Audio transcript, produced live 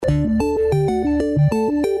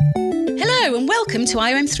Welcome to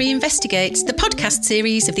IOM3 Investigates, the podcast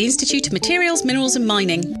series of the Institute of Materials, Minerals and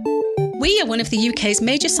Mining. We are one of the UK's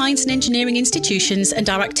major science and engineering institutions, and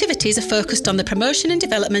our activities are focused on the promotion and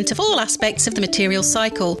development of all aspects of the materials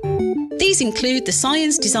cycle. These include the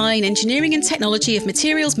science, design, engineering and technology of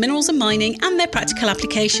materials, minerals and mining and their practical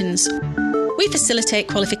applications. We facilitate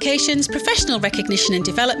qualifications, professional recognition and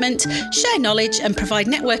development, share knowledge and provide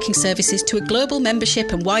networking services to a global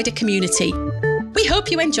membership and wider community. We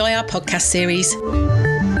hope you enjoy our podcast series.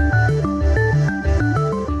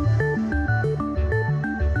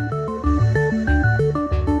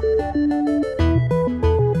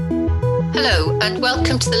 Hello and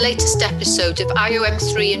welcome to the latest episode of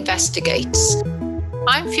IOM3 Investigates.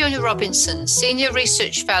 I'm Fiona Robinson, Senior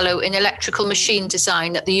Research Fellow in Electrical Machine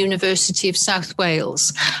Design at the University of South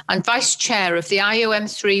Wales and Vice Chair of the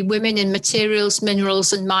IOM3 Women in Materials,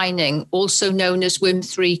 Minerals and Mining, also known as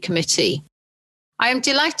WIM3 Committee. I am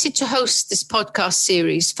delighted to host this podcast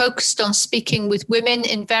series focused on speaking with women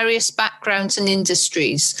in various backgrounds and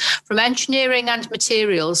industries, from engineering and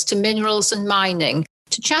materials to minerals and mining,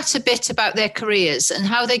 to chat a bit about their careers and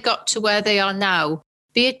how they got to where they are now,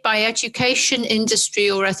 be it by education,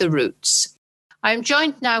 industry or other routes. I am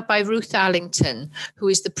joined now by Ruth Allington, who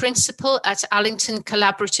is the principal at Allington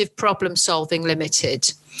Collaborative Problem Solving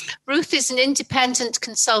Limited. Ruth is an independent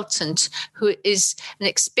consultant who is an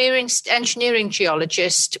experienced engineering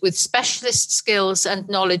geologist with specialist skills and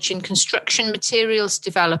knowledge in construction materials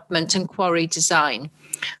development and quarry design.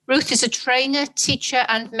 Ruth is a trainer, teacher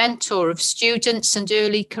and mentor of students and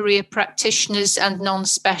early career practitioners and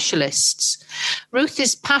non-specialists. Ruth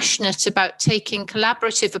is passionate about taking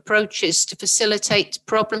collaborative approaches to facilitate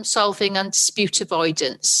problem solving and dispute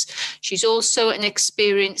avoidance. She's also an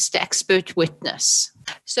experienced expert witness.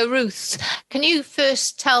 So Ruth, can you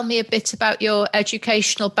first tell me a bit about your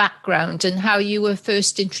educational background and how you were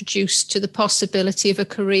first introduced to the possibility of a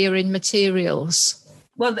career in materials?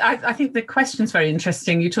 Well, I think the question's very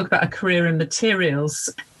interesting. You talk about a career in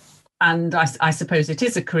materials, and I suppose it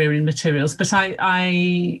is a career in materials, but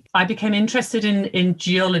I became interested in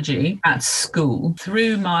geology at school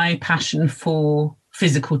through my passion for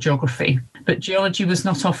physical geography. But geology was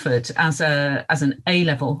not offered as an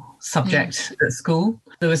A-level subject at school.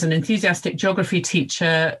 There was an enthusiastic geography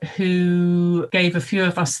teacher who gave a few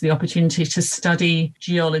of us the opportunity to study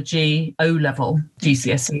geology O-level,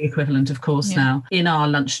 GCSE equivalent, of course, now, in our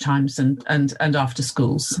lunchtimes and after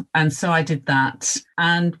schools. And so I did that.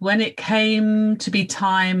 And when it came to be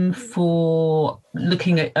time for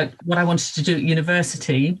looking at what I wanted to do at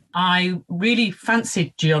university, I really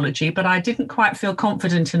fancied geology, but I didn't quite feel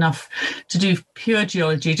confident enough to do pure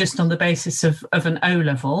geology just on the basis of an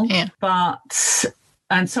O-level. Yeah.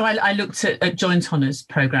 And so I looked at joint honours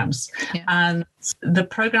programmes. Yeah. And the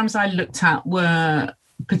programmes I looked at were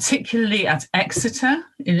particularly at Exeter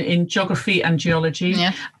in geography and geology.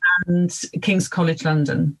 Yeah. And King's College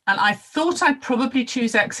London. And I thought I'd probably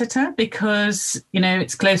choose Exeter because, you know,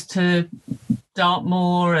 it's close to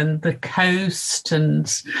Dartmoor and the coast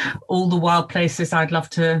and all the wild places I'd love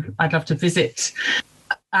to visit.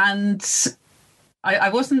 And I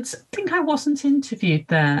wasn't interviewed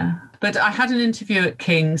there, but I had an interview at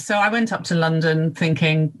King's. So I went up to London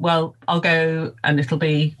thinking, well, I'll go and it'll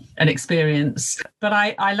be an experience. But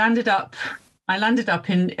I landed up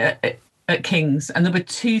at King's, and there were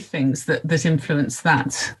two things that influenced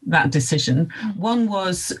that decision. One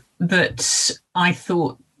was that I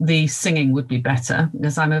thought the singing would be better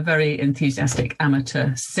because I'm a very enthusiastic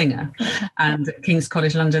amateur singer, and at King's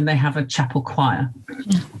College London they have a chapel choir,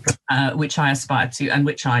 which I aspired to and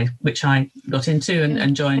which I got into and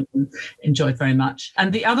enjoyed very much.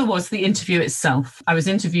 And the other was the interview itself. I was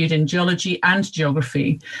interviewed in geology and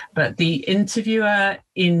geography, but the interviewer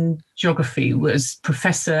in geography was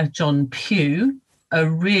Professor John Pugh, a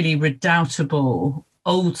really redoubtable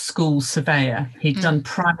old school surveyor. He'd done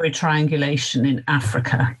primary triangulation in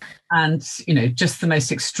Africa and, you know, just the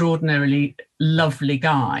most extraordinarily lovely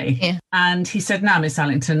guy. Yeah. And he said, now, Miss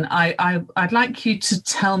Allington, I'd like you to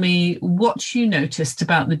tell me what you noticed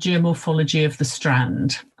about the geomorphology of the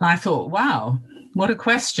Strand. And I thought, wow, what a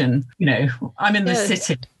question. You know, I'm in the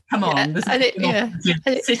city. Come on, there's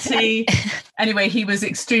the city. Anyway, he was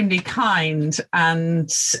extremely kind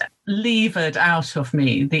and levered out of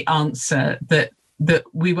me the answer that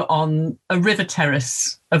we were on a river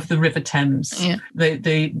terrace of the River Thames. Yeah.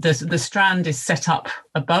 The Strand is set up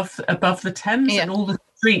above the Thames, and all the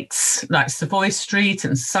streets like Savoy Street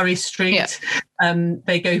and Surrey Street,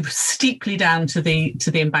 they go steeply down to the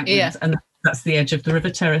embankment, and That's the edge of the river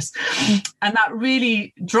terrace. And that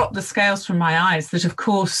really dropped the scales from my eyes that, of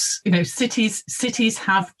course, cities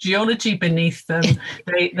have geology beneath them.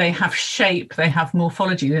 They have shape, they have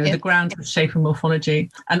morphology. The ground has shape and morphology.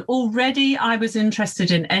 And already I was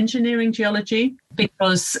interested in engineering geology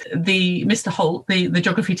because Mr. Holt, the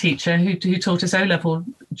geography teacher who taught us O-level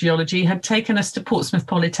geology, had taken us to Portsmouth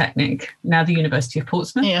Polytechnic, now the University of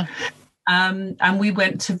Portsmouth. Yeah. And we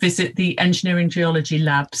went to visit the engineering geology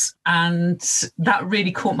labs, and that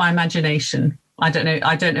really caught my imagination. I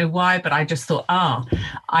don't know why, but I just thought,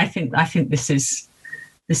 I think this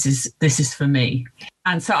is for me.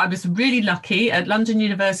 And so I was really lucky at London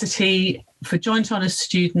University for joint honours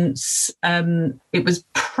students. It was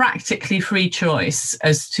practically free choice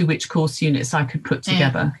as to which course units I could put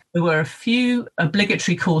together. There were a few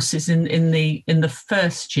obligatory courses in the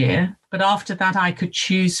first year, but after that I could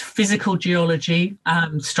choose physical geology,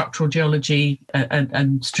 structural geology,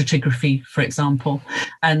 and stratigraphy, for example,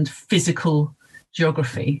 and physical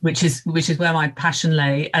geography, which is where my passion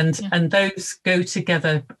lay, and those go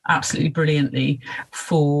together absolutely brilliantly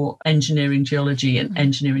for engineering geology and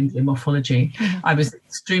engineering geomorphology. I was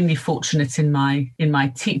extremely fortunate in my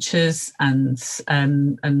teachers and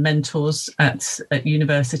mentors at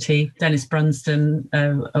university. Dennis Brunsden,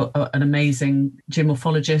 an amazing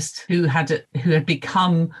geomorphologist who had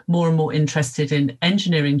become more and more interested in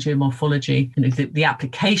engineering geomorphology, the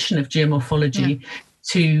application of geomorphology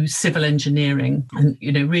to civil engineering, and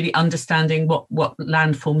really understanding what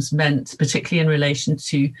landforms meant, particularly in relation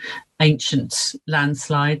to ancient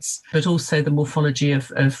landslides, but also the morphology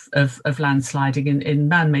of landsliding in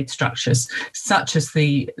man-made structures, such as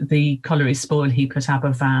the colliery spoil heap at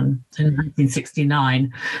Aberfan in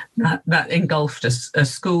 1969. That engulfed a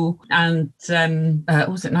school, and what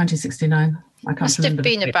was it, 1969? I can't remember. Must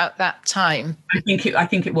have been about that time. I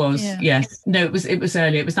think it was. Yeah. Yes. No, it was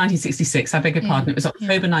earlier. It was 1966. I beg your pardon. It was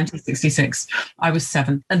October 1966. I was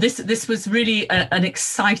 7. And this was really an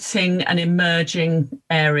exciting and emerging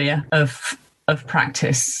area of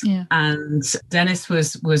practice. And Dennis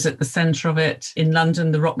was at the centre of it. In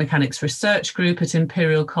London, the Rock Mechanics Research Group at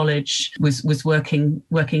Imperial College was working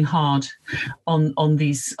hard on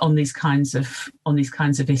these kinds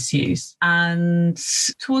of issues. And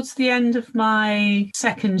towards the end of my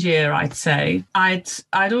second year, I'd say, I'd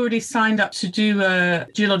already signed up to do a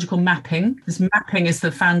geological mapping. This mapping is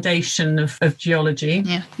the foundation of geology.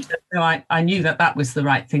 So I knew that was the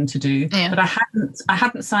right thing to do, but I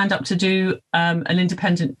hadn't signed up to do an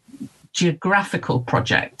independent geographical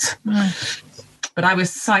project. But I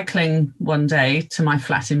was cycling one day to my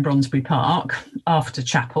flat in Brondesbury Park after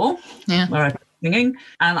chapel, where I was singing,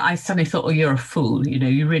 and I suddenly thought, you're a fool.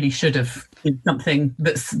 You really should have done something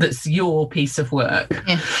that's your piece of work.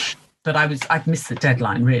 But I'd missed the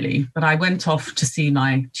deadline, really. But I went off to see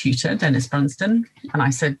my tutor, Dennis Brunsden, and I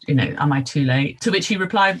said, am I too late? To which he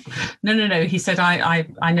replied, no. He said,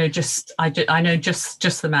 I know just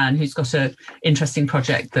the man who's got an interesting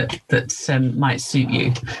project that might suit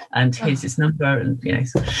you, and here's his number. And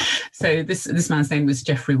so this man's name was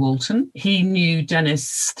Geoffrey Walton. He knew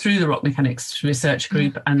Dennis through the Rock Mechanics Research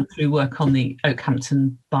Group and through work on the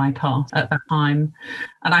Oakhampton bypass at that time.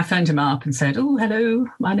 And I phoned him up and said, hello,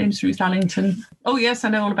 my name's Ruth Allington. Oh, yes, I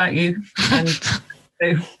know all about you. And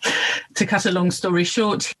so, to cut a long story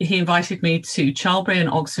short, he invited me to Charlbury in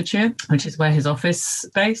Oxfordshire, which is where his office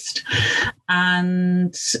is based,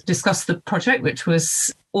 and discussed the project, which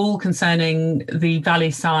was all concerning the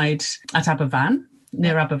valley side at Aberfan,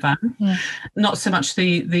 near Aberfan. Not so much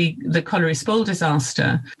the colliery spoil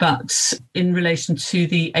disaster, but in relation to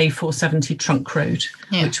the A470 trunk road,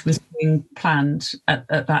 which was being planned at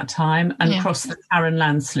that time, and across the Taran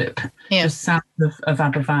landslip just south of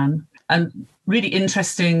Aberfan. And really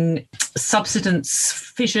interesting subsidence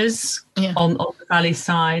fissures on the valley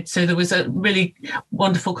side. So there was a really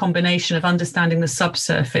wonderful combination of understanding the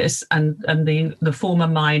subsurface and the former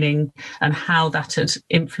mining and how that had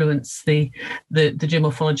influenced the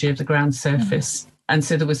geomorphology of the ground surface. And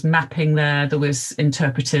so there was mapping there, there was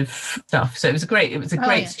interpretive stuff. So it was a great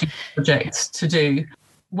student project to do.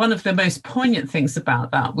 One of the most poignant things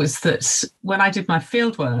about that was that when I did my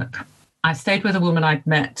fieldwork, I stayed with a woman I'd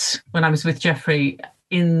met when I was with Geoffrey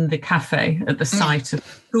in the cafe at the site of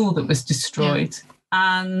the school that was destroyed.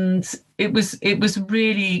 And it was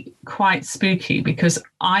really quite spooky because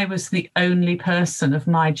I was the only person of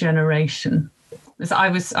my generation. I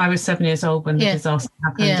was 7 years old when the disaster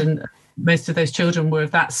happened, and most of those children were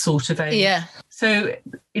of that sort of age. So,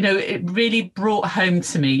 it really brought home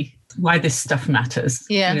to me why this stuff matters.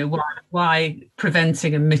 Why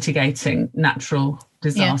preventing and mitigating natural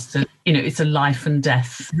disaster, it's a life and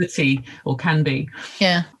death, or can be.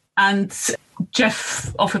 And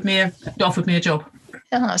Jeff offered me a job.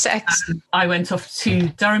 Oh, that's excellent. I went off to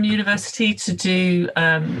Durham University to do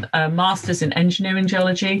a master's in engineering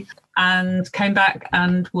geology, and came back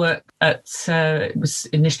and worked at it was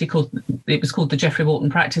called the Geoffrey Walton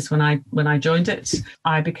practice when I joined it.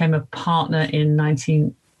 I became a partner in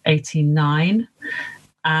 1989,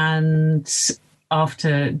 and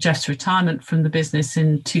after Jeff's retirement from the business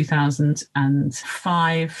in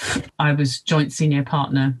 2005, I was joint senior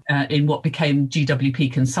partner in what became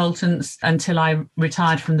GWP Consultants until I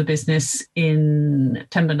retired from the business in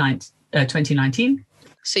September 2019.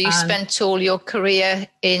 So you spent all your career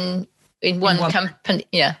in one company,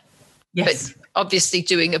 yeah. Yes. But obviously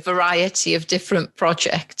doing a variety of different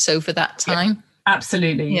projects over that time. Yeah,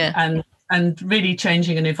 absolutely. Yeah. And really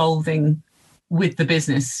changing and evolving with the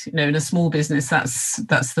business. You know, in a small business,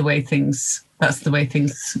 that's the way things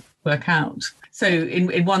work out. So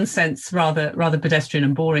in one sense, rather pedestrian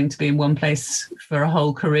and boring to be in one place for a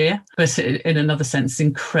whole career, but in another sense,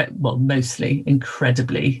 mostly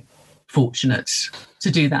incredibly fortunate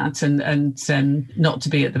to do that and not to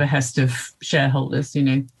be at the behest of shareholders, you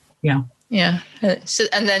know. Yeah. Yeah. So,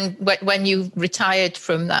 and then when you retired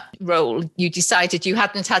from that role, you decided you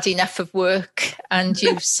hadn't had enough of work and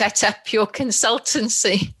you set up your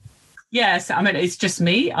consultancy. Yes, I mean, it's just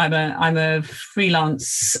me. I'm a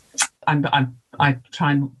freelance. I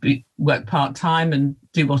try and work part time and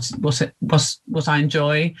do what I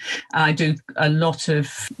enjoy. I do a lot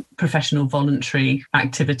of professional voluntary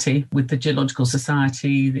activity with the Geological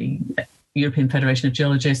Society, the European Federation of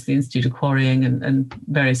Geologists, the Institute of Quarrying, and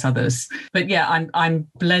various others. But yeah, I'm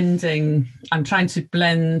trying to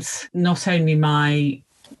blend not only my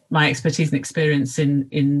expertise and experience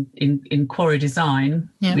in quarry design,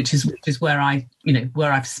 which is where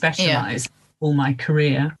I've specialized all my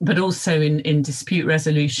career, but also in dispute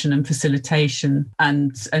resolution and facilitation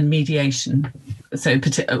and mediation. So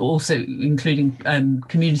also including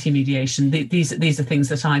community mediation. These are things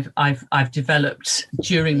that I've developed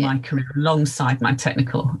during my career alongside my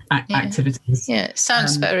technical activities. Yeah, it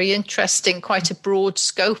sounds very interesting. Quite a broad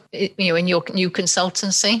scope, in your new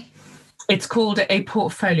consultancy. It's called a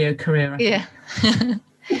portfolio career. Yeah.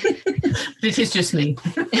 It is just me.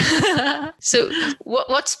 So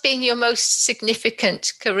what's been your most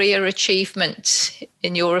significant career achievement,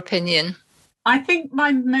 in your opinion? I think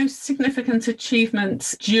my most significant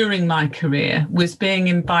achievement during my career was being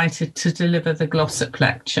invited to deliver the Glossop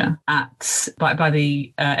lecture by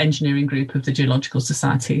the engineering group of the Geological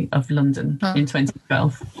Society of London in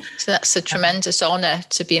 2012. So that's a tremendous honour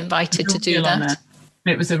to be invited to do that. Honor.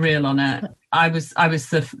 It was a real honour. I was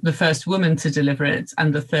the first woman to deliver it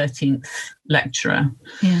and the 13th lecturer.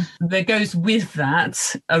 Yeah. There goes with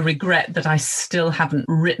that a regret that I still haven't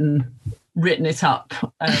written it up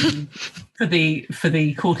for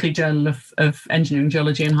the Quarterly Journal of Engineering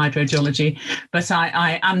Geology and Hydrogeology, but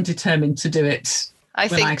I am determined to do it. I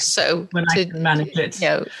think so. When I can manage it.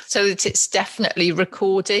 So that it's definitely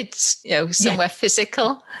recorded, somewhere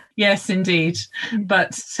physical. Yes, indeed.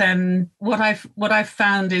 But what I've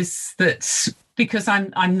found is that because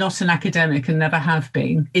I'm not an academic and never have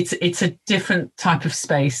been, it's a different type of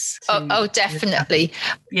space. Definitely.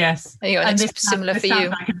 Yes. And it's similar for you.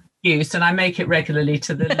 Like use, and I make it regularly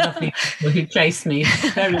to the lovely people who chase me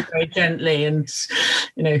very, very gently, and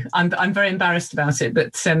I'm very embarrassed about it.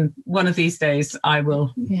 But one of these days, I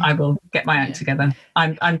will get my act together.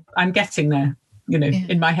 I'm getting there,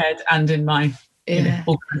 in my head and in my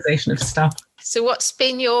organisation of stuff. So, what's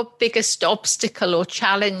been your biggest obstacle or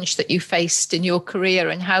challenge that you faced in your career,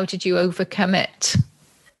 and how did you overcome it?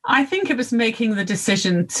 I think it was making the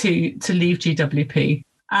decision to leave GWP.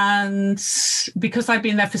 And because I've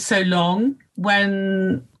been there for so long,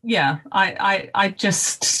 I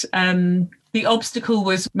just, the obstacle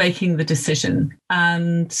was making the decision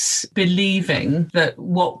and believing that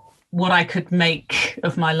what I could make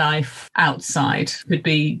of my life outside could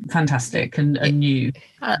be fantastic and new.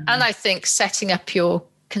 And I think setting up your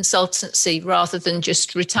consultancy rather than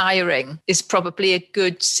just retiring is probably a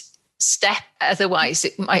good step. Otherwise,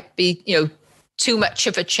 it might be, too much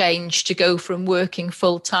of a change to go from working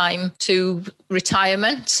full time to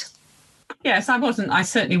retirement. Yes, I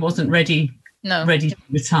certainly wasn't ready to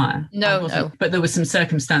retire. No. But there were some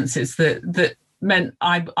circumstances that meant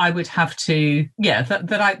I would have to,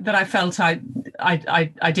 that I felt I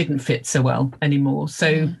didn't fit so well anymore.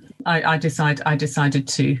 So I decided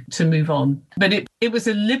to move on. But it was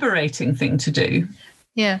a liberating thing to do.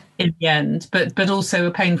 Yeah. In the end, but also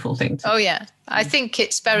a painful thing to do. Yeah. I think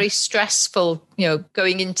it's very stressful,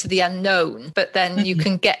 going into the unknown, but then you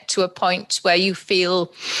can get to a point where you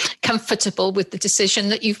feel comfortable with the decision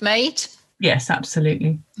that you've made. Yes,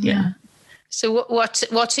 absolutely. Yeah. So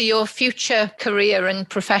what are your future career and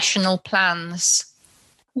professional plans?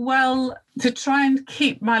 Well, to try and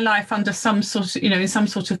keep my life under some sort of, in some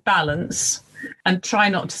sort of balance, and try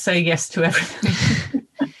not to say yes to everything.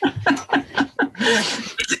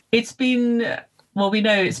 It's been, well, we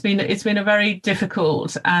know it's been a very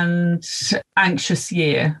difficult and anxious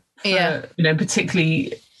year for,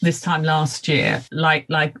 particularly this time last year. Like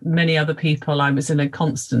many other people, I was in a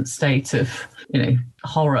constant state of,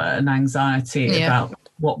 horror and anxiety about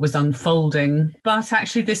what was unfolding. But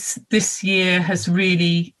actually this year has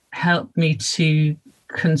really helped me to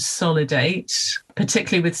consolidate,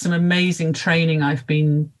 particularly with some amazing training I've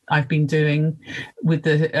been doing with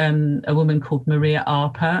a woman called Maria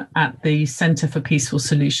Arpa at the Centre for Peaceful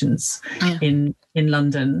Solutions in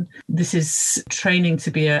London. This is training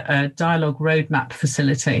to be a dialogue roadmap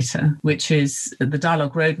facilitator, which is the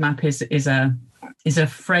dialogue roadmap is a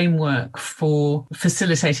framework for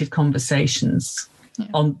facilitated conversations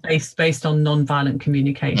based on non-violent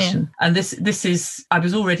communication. And this is, I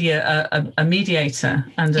was already a mediator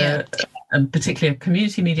and particularly a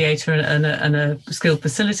community mediator and a skilled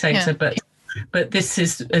facilitator, but this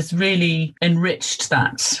has really enriched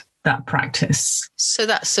that practice. So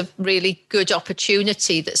that's a really good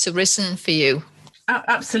opportunity that's arisen for you.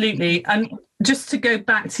 Absolutely. And just to go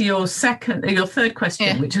back to your third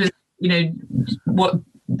question, which was, what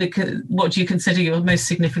do you consider your most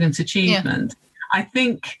significant achievement? I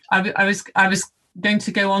think I was going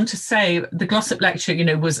to go on to say the Glossop lecture,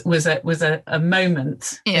 was a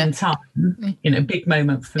moment in time, big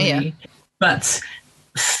moment for me. But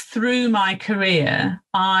through my career,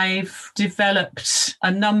 I've developed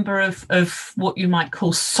a number of what you might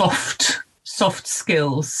call soft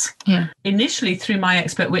skills. Initially through my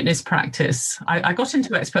expert witness practice. I got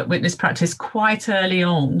into expert witness practice quite early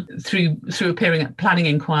on through appearing at planning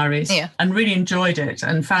inquiries and really enjoyed it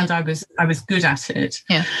and found I was good at it.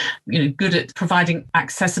 Good at providing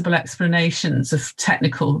accessible explanations of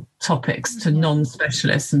technical topics to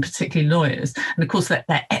non-specialists and particularly lawyers. And of course they're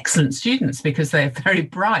excellent students because they're very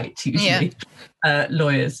bright usually.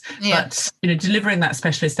 Lawyers, but delivering that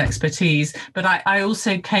specialist expertise. But I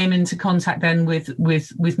also came into contact then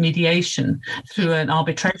with mediation through an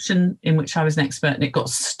arbitration in which I was an expert, and it got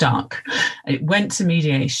stuck. It went to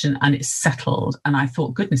mediation and it settled, and I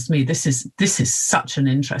thought, goodness me, this is such an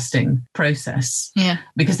interesting process,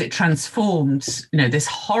 because it transformed this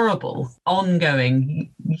horrible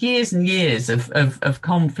ongoing years and years of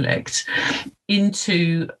conflict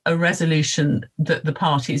into a resolution that the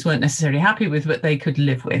parties weren't necessarily happy with, but they could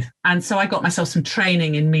live with. And so I got myself some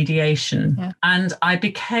training in mediation, and I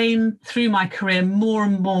became, through my career, more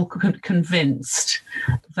and more convinced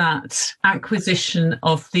that acquisition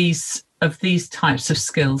of these types of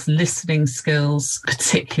skills, listening skills,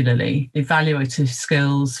 particularly evaluative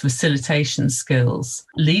skills, facilitation skills,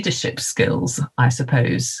 leadership skills, I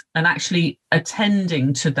suppose, and actually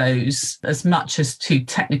attending to those as much as to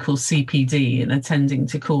technical CPD and attending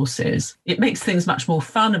to courses. It makes things much more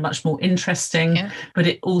fun and much more interesting, but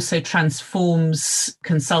it also transforms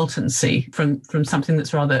consultancy from something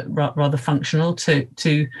that's rather functional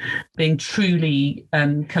to being truly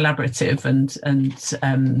collaborative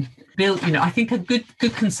and build. I think a good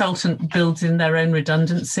consultant builds in their own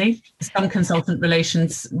redundancy. Some consultant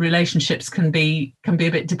relationships can be a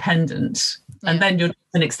bit dependent, and then you're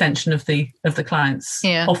an extension of the client's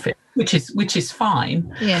office, which is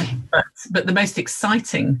fine. But the most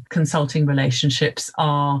exciting consulting relationships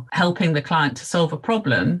are helping the client to solve a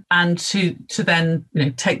problem and to then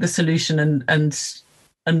take the solution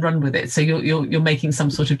and run with it. So you're making some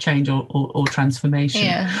sort of change or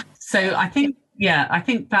transformation. So I think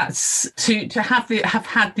that's to have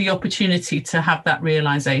had the opportunity to have that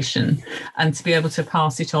realization and to be able to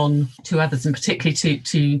pass it on to others, and particularly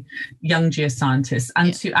to young geoscientists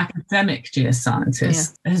and to academic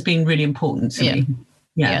geoscientists has been really important to me.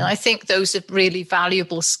 Yeah, I think those are really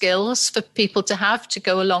valuable skills for people to have to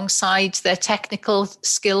go alongside their technical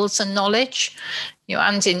skills and knowledge.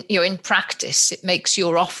 And in practice, it makes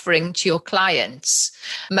your offering to your clients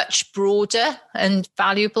much broader and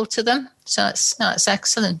valuable to them. So that's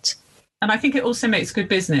excellent. And I think it also makes good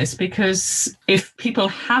business, because if people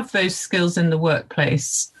have those skills in the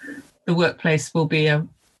workplace will be a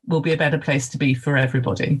better place to be for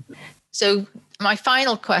everybody. So my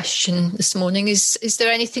final question this morning is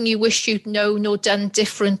there anything you wish you'd known or done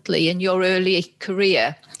differently in your early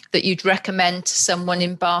career that you'd recommend to someone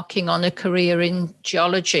embarking on a career in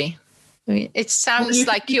geology? I mean, it sounds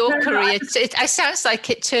like your career, it sounds like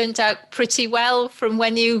it turned out pretty well from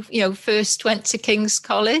when you first went to King's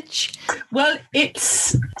College. Well,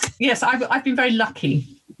 yes, I've been very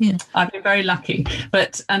lucky Yeah. I've been very lucky,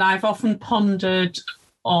 and I've often pondered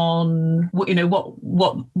on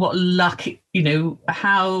what luck,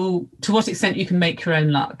 how, to what extent you can make your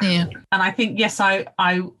own luck. Yeah. And I think, yes, I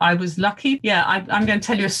was lucky. Yeah, I'm going to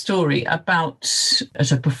tell you a story about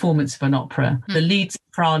at a performance of an opera. The lead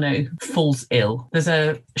soprano falls ill. There's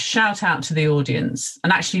a shout out to the audience,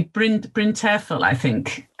 and actually Bryn Terfel, I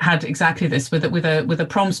think, had exactly this with a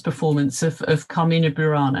proms performance of Carmina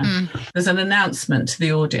Burana. There's an announcement to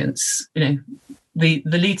the audience, the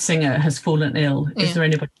lead singer has fallen ill. Yeah. Is there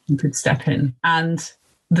anybody who could step in? And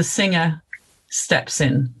the singer steps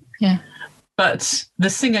in. Yeah. But the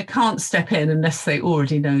singer can't step in unless they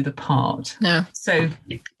already know the part. No. So,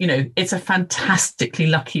 it's a fantastically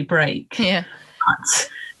lucky break. Yeah. But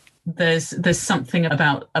there's something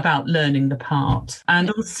about learning the part.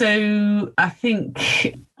 And also, I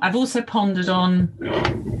think I've also pondered on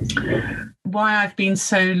why I've been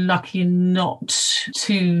so lucky not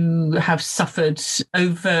to have suffered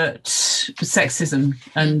overt sexism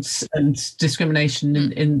and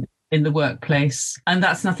discrimination in the workplace. And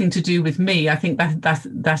that's nothing to do with me. I think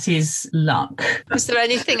that is luck. Was there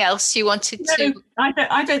anything else you wanted to? No,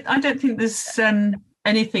 I don't think there's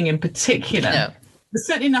anything in particular. No. There's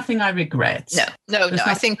certainly nothing I regret. No.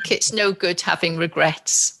 I think it's no good having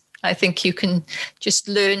regrets. I think you can just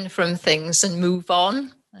learn from things and move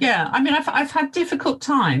on. Yeah, I mean, I've had difficult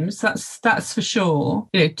times. That's for sure.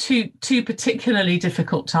 Two particularly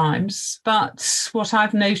difficult times. But what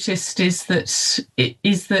I've noticed is that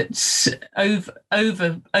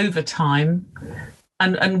over time,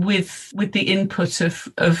 and with the input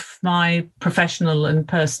of my professional and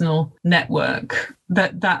personal network,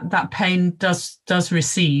 that pain does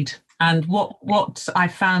recede. And what I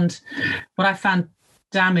found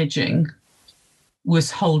damaging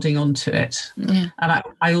was holding on to it. Yeah. And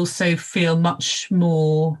I also feel much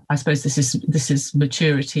more, I suppose this is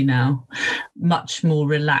maturity now, much more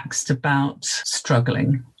relaxed about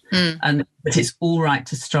struggling. And that it's all right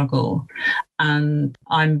to struggle. And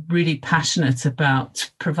I'm really passionate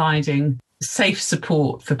about providing safe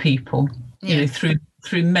support for people, through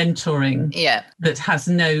mentoring that has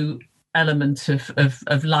no element of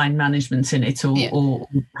line management in it or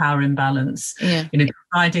power imbalance.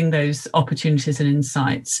 Providing those opportunities and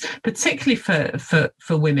insights, particularly for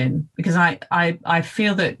women, because I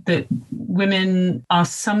feel that women are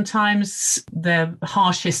sometimes their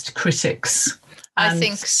harshest critics. I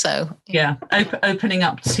think so. Yeah, opening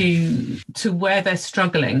up to where they're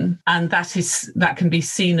struggling, and that can be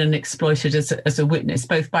seen and exploited as a witness,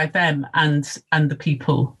 both by them and the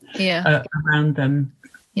people around them.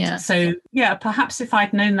 Yeah. So perhaps if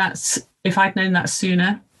I'd known that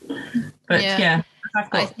sooner, but as I've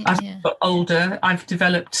got older, I've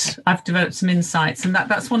developed some insights, and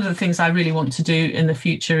that's one of the things I really want to do in the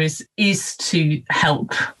future is to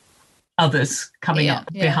help others coming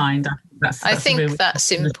up behind. I think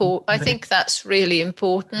that's important. I think that's really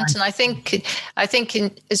important, and I think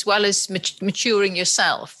as well as maturing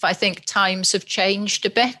yourself, I think times have changed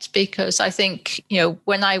a bit, because I think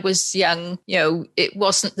when I was young, it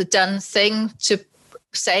wasn't the done thing to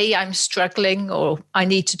say I'm struggling, or I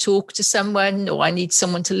need to talk to someone, or I need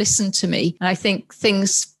someone to listen to me. And I think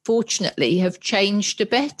things fortunately have changed a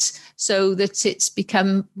bit, so that it's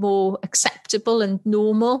become more acceptable and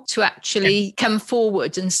normal to actually come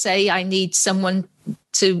forward and say I need someone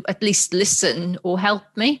to at least listen or help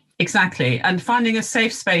me. Exactly. And finding a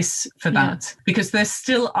safe space for that, because there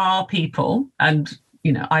still are people, and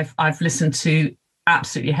I've listened to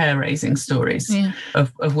absolutely hair-raising stories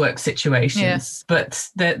of work situations, but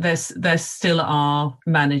there still are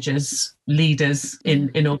managers, leaders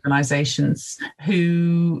in organizations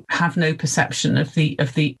who have no perception of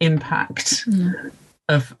the impact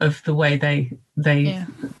of the way they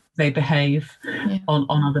behave on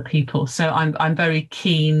other people. So I'm very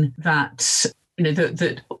keen that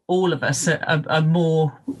that all of us are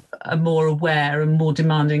more aware and more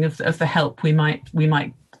demanding of the help we might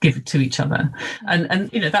give to each other, and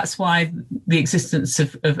that's why the existence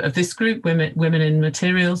of this group, women in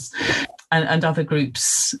materials, and other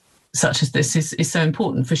groups such as this is so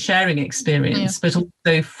important for sharing experience, but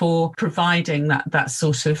also for providing that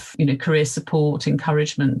sort of career support,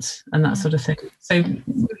 encouragement, and that sort of thing. So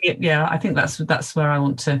I think that's where I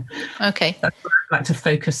want to. Okay, that's where I'd like to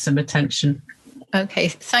focus some attention. Okay,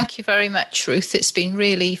 thank you very much, Ruth. It's been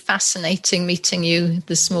really fascinating meeting you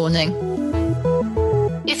this morning.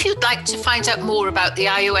 If you'd like to find out more about the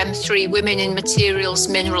IOM3 Women in Materials,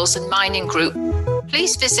 Minerals and Mining Group,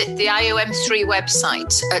 please visit the IOM3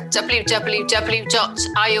 website at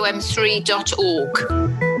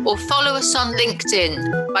www.iom3.org. or follow us on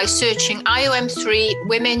LinkedIn by searching IOM3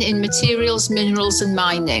 Women in Materials, Minerals and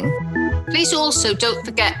Mining. Please also don't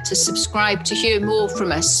forget to subscribe to hear more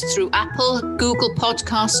from us through Apple, Google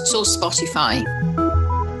Podcasts or Spotify.